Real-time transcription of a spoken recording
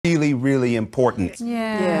really, really important.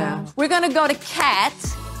 Yeah. We're gonna go to Kat.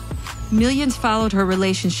 Millions followed her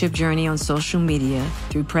relationship journey on social media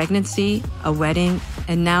through pregnancy, a wedding,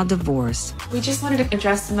 and now divorce. We just wanted to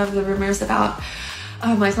address some of the rumors about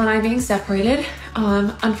Michael and I being separated.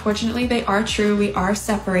 Unfortunately, they are true. We are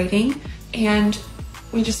separating, and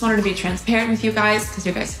we just wanted to be transparent with you guys because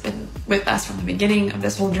you guys have been with us from the beginning of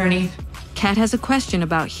this whole journey. Kat has a question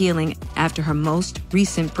about healing after her most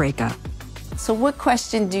recent breakup. So what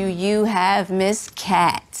question do you have, Miss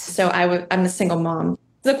Kat? So I'm a single mom.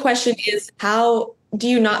 The question is, how do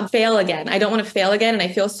you not fail again? I don't want to fail again, and I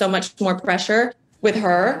feel so much more pressure with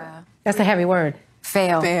her. That's a heavy word.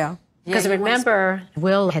 Fail. Because remember,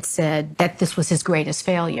 Will had said that this was his greatest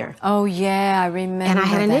failure. Oh, yeah, I remember. And I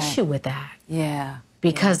had an that. issue with that. Yeah.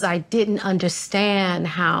 Because I didn't understand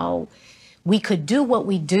how we could do what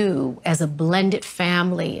we do as a blended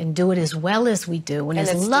family and do it as well as we do and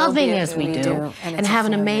as loving as we do and have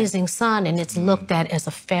an amazing son, and it's looked at as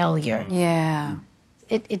a failure. Yeah.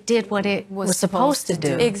 It did what it was supposed to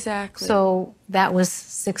do. Exactly. So that was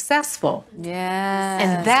successful. Yeah.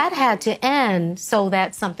 And that had to end so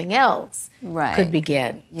that something else could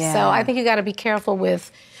begin. Yeah. So I think you got to be careful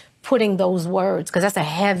with putting those words, because that's a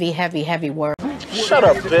heavy, heavy, heavy word. Shut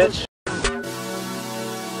up, bitch.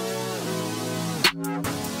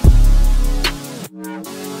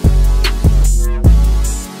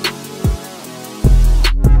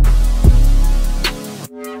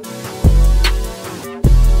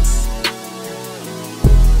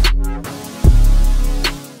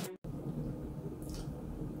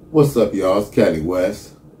 What's up, y'all? It's Cali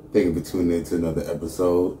West. Thank you for tuning in to another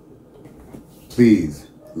episode. Please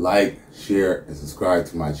like, share, and subscribe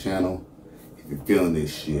to my channel if you're feeling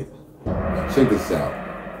this shit. Check this out.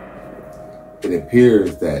 It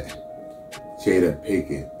appears that Jada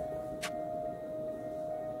Pinkett,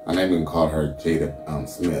 I'm not even gonna call her Jada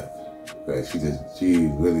Smith, because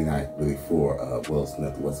she's really not really for Will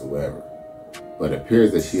Smith whatsoever. But it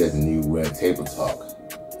appears that she has a new Red Table Talk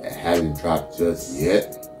that hasn't dropped just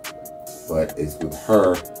yet. But it's with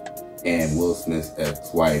her and Will Smith's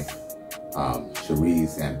ex-wife,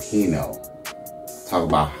 Cherise Zampino. Talk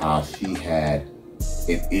about how she had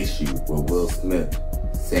an issue with Will Smith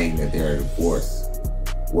saying that their divorce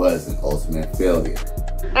was an ultimate failure.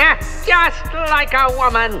 Just like a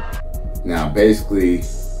woman. Now, basically,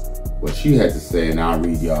 what she had to say, and I'll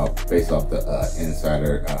read y'all based off the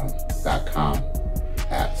Insider.com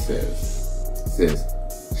app says,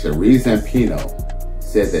 Cherise Zampino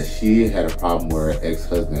said that she had a problem with her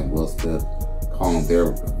ex-husband Will Smith calling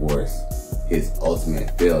their divorce his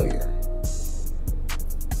ultimate failure.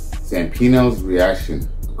 Zampino's reaction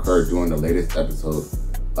occurred during the latest episode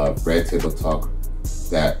of Red Table Talk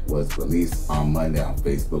that was released on Monday on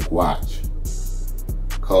Facebook Watch,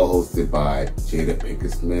 co-hosted by Jada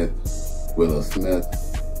Pinkett Smith, Willow Smith,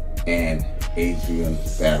 and Adrian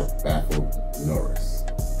Baffle Norris.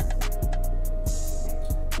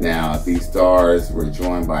 Now, these stars were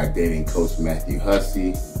joined by dating coach Matthew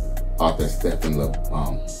Hussey, author Stephen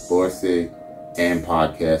Borsig, and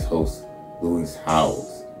podcast host Louis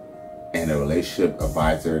Howells, and a relationship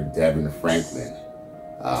advisor Devin Franklin,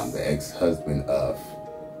 the ex-husband of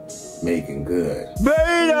Megan Good,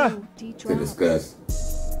 to discuss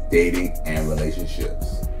dating and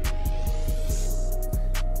relationships.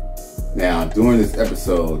 Now, during this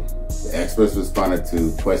episode, the experts responded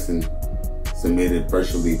to questions submitted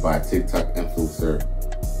virtually by TikTok influencer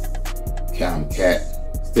Kat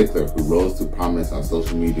Stickler, who rose to prominence on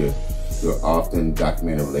social media through an often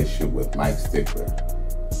documented relationship with Mike Stickler.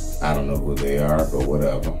 I don't know who they are, but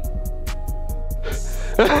whatever.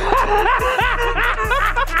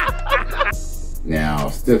 Now,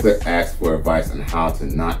 Stickler asked for advice on how to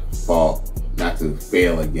not to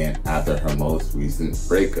fail again after her most recent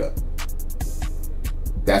breakup.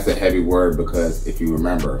 That's a heavy word because if you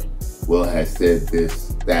remember, Will has said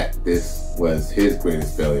that this was his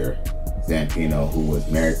greatest failure. Zampino, who was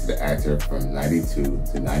married to the actor from 92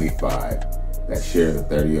 to 95, that shared a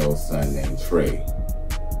 30-year-old son named Trey,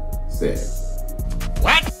 said.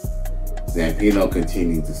 What? Zampino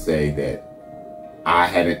continued to say that I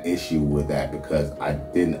had an issue with that because I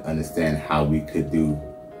didn't understand how we could do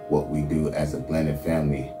what we do as a blended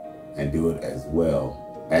family and do it as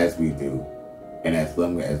well as we do and as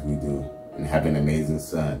long as we do and have an amazing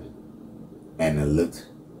son. And it looked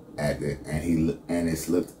at it, and it's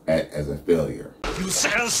looked at as a failure. You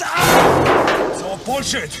said it's all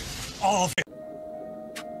bullshit. All of it.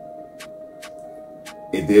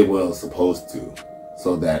 It did what it was supposed to,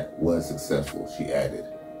 so that was successful, she added.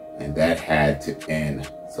 And that had to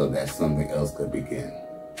end so that something else could begin.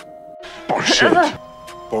 Bullshit.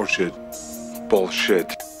 Bullshit.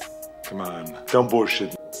 Bullshit. Come on, don't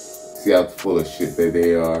bullshit. See how full of shit that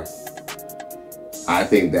they are? I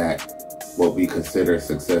think that what we consider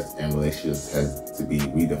success in relationships has to be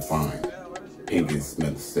redefined. Pinkett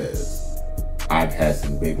Smith says. I've had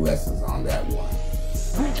some big lessons on that one.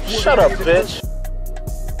 Shut up, bitch.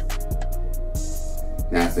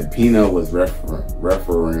 Now, Sampino was referring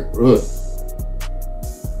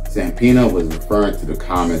to the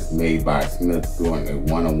comments made by Smith during a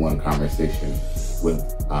one-on-one conversation with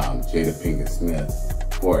Jada Pinkett Smith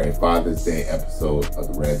for a Father's Day episode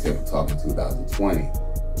of the Red Table Talk in 2020.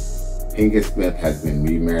 Pinkett Smith has been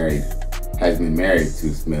married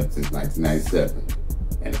to Smith since 1997,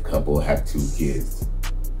 and the couple have 2 kids,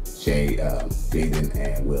 Jaden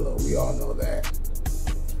and Willow. We all know that.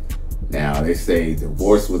 Now, they say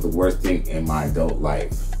divorce was the worst thing in my adult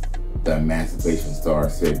life, the Emancipation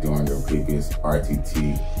star said during the previous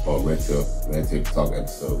RTT or Red Table Talk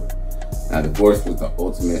episode. Now, divorce was the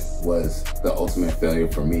ultimate failure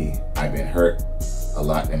for me. I've been hurt a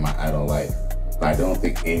lot in my adult life, but I don't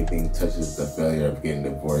think anything touches the failure of getting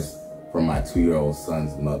divorced from my 2-year-old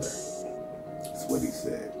son's mother. That's what he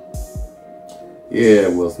said. Yeah,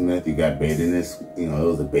 Will Smith, you got bait in this, it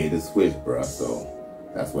was a bait and switch, bruh, so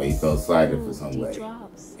that's why he felt slighted for some way.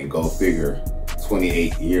 And go figure,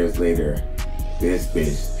 28 years later, this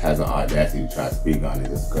bitch has the audacity to try to speak on it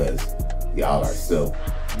just because y'all are so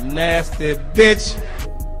nasty bitch.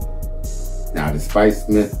 Now, despite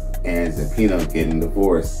Smith and Sampino getting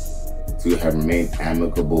divorced, the 2 have remained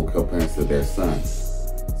amicable co-parents to their son.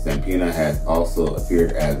 Sampino has also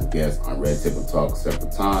appeared as a guest on Red Table Talk several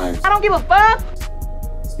times. I don't give a fuck!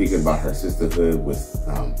 Speaking about her sisterhood with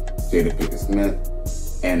Jada Pinkett Smith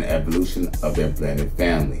and the evolution of their blended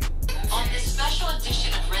family. On this special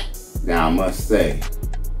edition of Red... Now, I must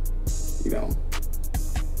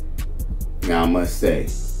say,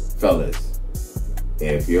 fellas,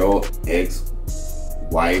 if your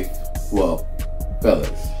ex-wife,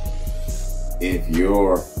 if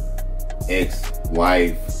your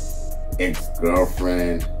ex-wife,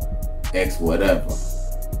 ex-girlfriend, ex-whatever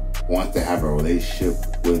wants to have a relationship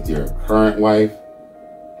with your current wife,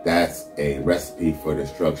 that's a recipe for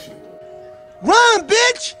destruction. Run,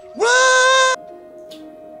 bitch! Run!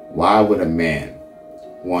 Why would a man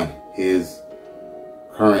want his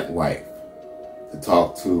current wife to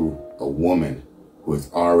talk to a woman who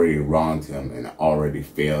has already wronged him and already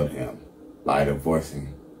failed him by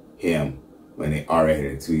divorcing him when they already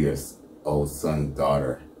had a 2-year-old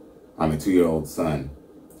son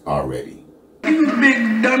already? You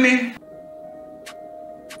big dummy.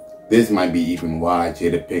 This might be even why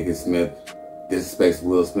Jada Pinkett Smith disrespects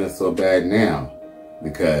Will Smith so bad now,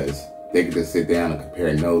 because they could just sit down and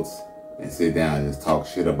compare notes and sit down and just talk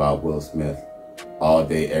shit about Will Smith all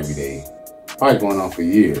day, every day, probably going on for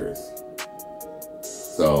years.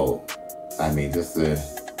 So, I mean,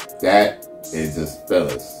 that is just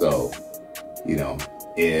fellas. So,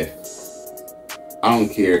 if I don't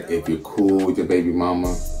care if you're cool with your baby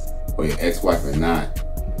mama or your ex-wife or not,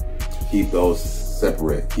 keep those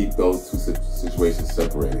separate. Keep those 2 situations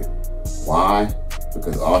separated. Why?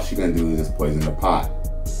 Because all she's gonna do is just poison the pot.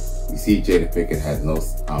 You see, Jada Pinkett has no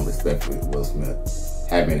respect for Will Smith,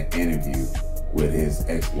 having an interview with his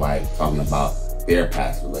ex-wife talking about their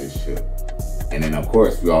past relationship. And then, of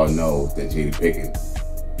course, we all know that Jada Pinkett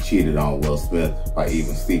cheated on Will Smith by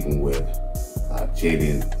even sleeping with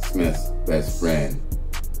Jaden Smith's best friend,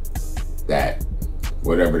 that,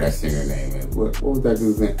 whatever that singer name is. What was that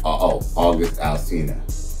dude's name? Oh, August Alsina.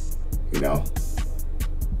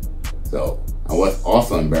 So, and what's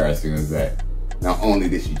also embarrassing is that not only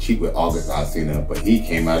did she cheat with August Alsina, but he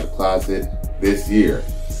came out of the closet this year.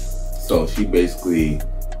 So she basically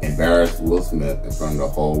embarrassed Will Smith in front of the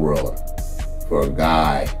whole world for a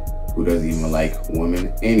guy who doesn't even like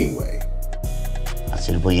women anyway. I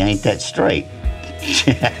said, well, you ain't that straight.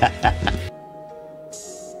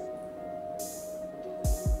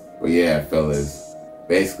 But yeah, fellas,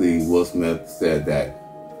 basically Will Smith said that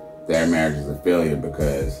their marriage is a failure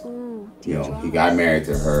because, he got married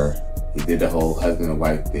to her, he did the whole husband and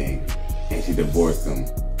wife thing, and she divorced him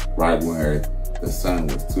right when the son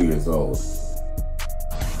was 2 years old.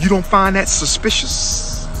 You don't find that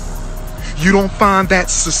suspicious? You don't find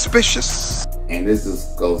that suspicious? And this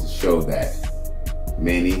just goes to show that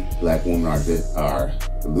many black women are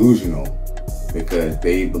delusional because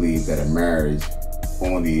they believe that a marriage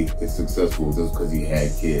only is successful just because he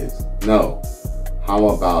had kids. No. How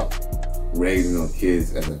about raising those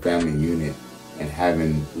kids as a family unit and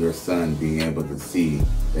having your son being able to see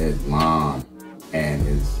that his mom and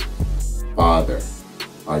his father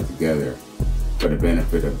are together for the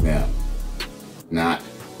benefit of them, not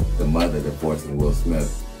the mother divorcing Will Smith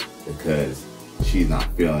because she's not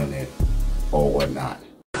feeling it or whatnot.